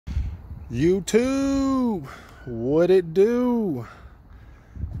YouTube, what it do?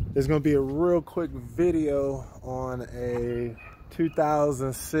 There's gonna be a real quick video on a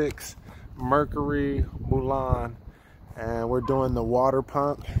 2006 Mercury Milan, and we're doing the water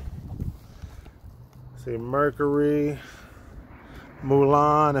pump. See, Mercury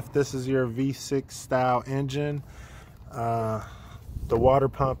Milan, if this is your V6 style engine, the water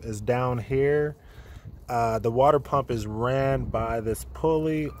pump is down here. The water pump is ran by this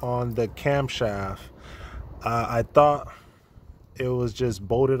pulley on the camshaft. I thought it was just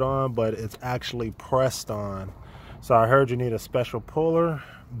bolted on, but it's actually pressed on. So I heard you need a special puller,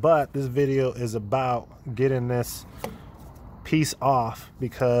 but this video is about getting this piece off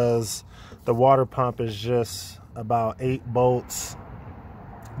because the water pump is just about 8 bolts,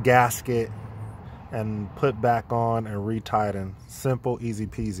 gasket, and put back on and retighten. Simple, easy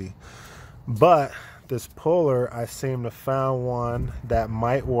peasy. But this puller, I seem to found one that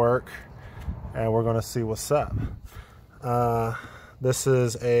might work, and we're gonna see what's up. This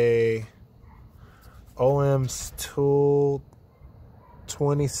is a OM's Tool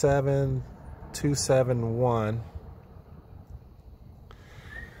 27271,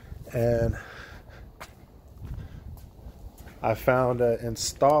 and I found an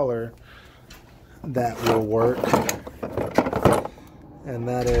installer that will work, and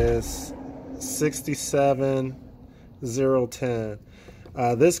that is 67010.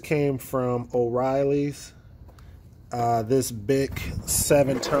 This came from O'Reilly's. This big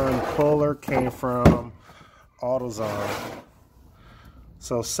 7-ton puller came from AutoZone.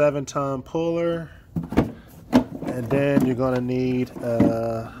 So 7-ton puller, and then you're gonna need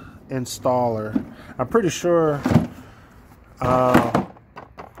an installer. I'm pretty sure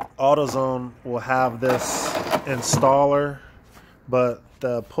AutoZone will have this installer, but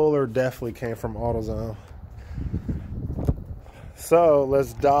the puller definitely came from AutoZone. So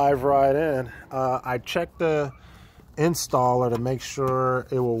let's dive right in. I checked the installer to make sure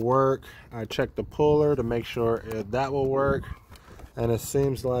it will work. I checked the puller to make sure that will work, and it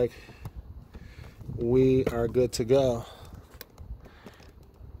seems like we are good to go.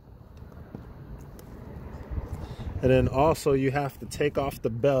 And then also you have to take off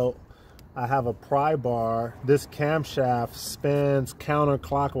the belt. I have a pry bar. This camshaft spins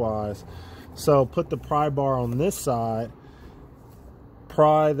counterclockwise. So put the pry bar on this side,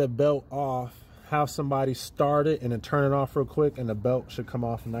 pry the belt off, have somebody start it, and then turn it off real quick, and the belt should come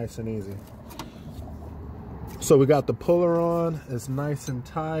off nice and easy. So we got the puller on. It's nice and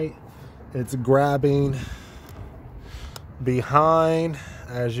tight. It's grabbing behind,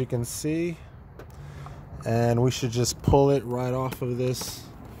 as you can see. And we should just pull it right off of this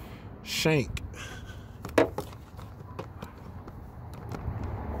shank.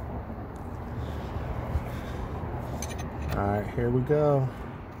 All right, here we go.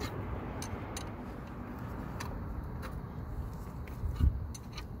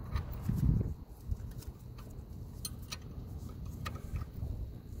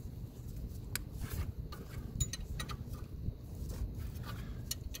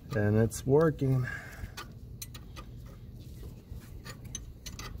 And it's working.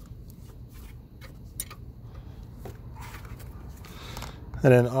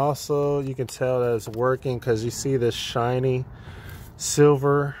 And then also you can tell that it's working because you see this shiny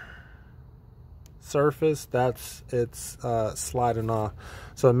silver surface. It's sliding off.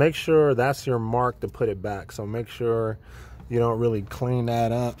 So make sure that's your mark to put it back. So make sure you don't really clean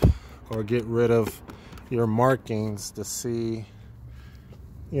that up or get rid of your markings to see,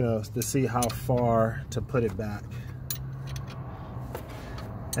 to see how far to put it back.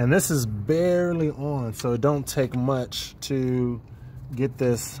 And this is barely on, so it don't take much to get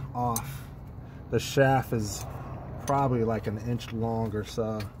this off. The shaft is probably like 1 inch long or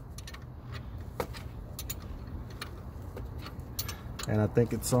so, and I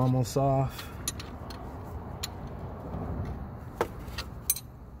think it's almost off.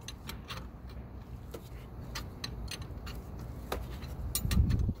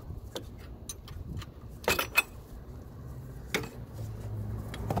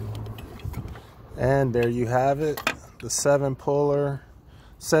 And there you have it. The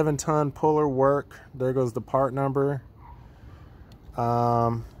 7-ton puller work. There goes the part number.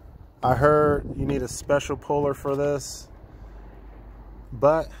 I heard you need a special puller for this,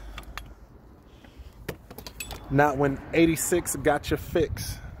 but not when 86 got your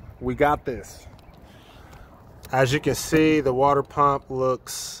fix. We got this. As you can see, the water pump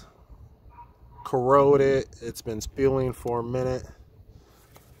looks corroded. It's been spewing for a minute,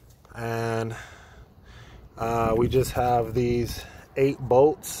 and we just have these 8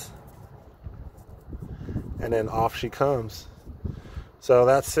 bolts, and then off she comes. So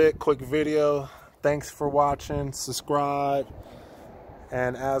that's it, quick video. Thanks for watching, subscribe,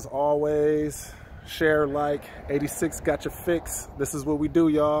 and as always, share, like. 86 got your fix. This is what we do,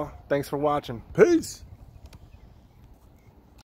 y'all. Thanks for watching. Peace.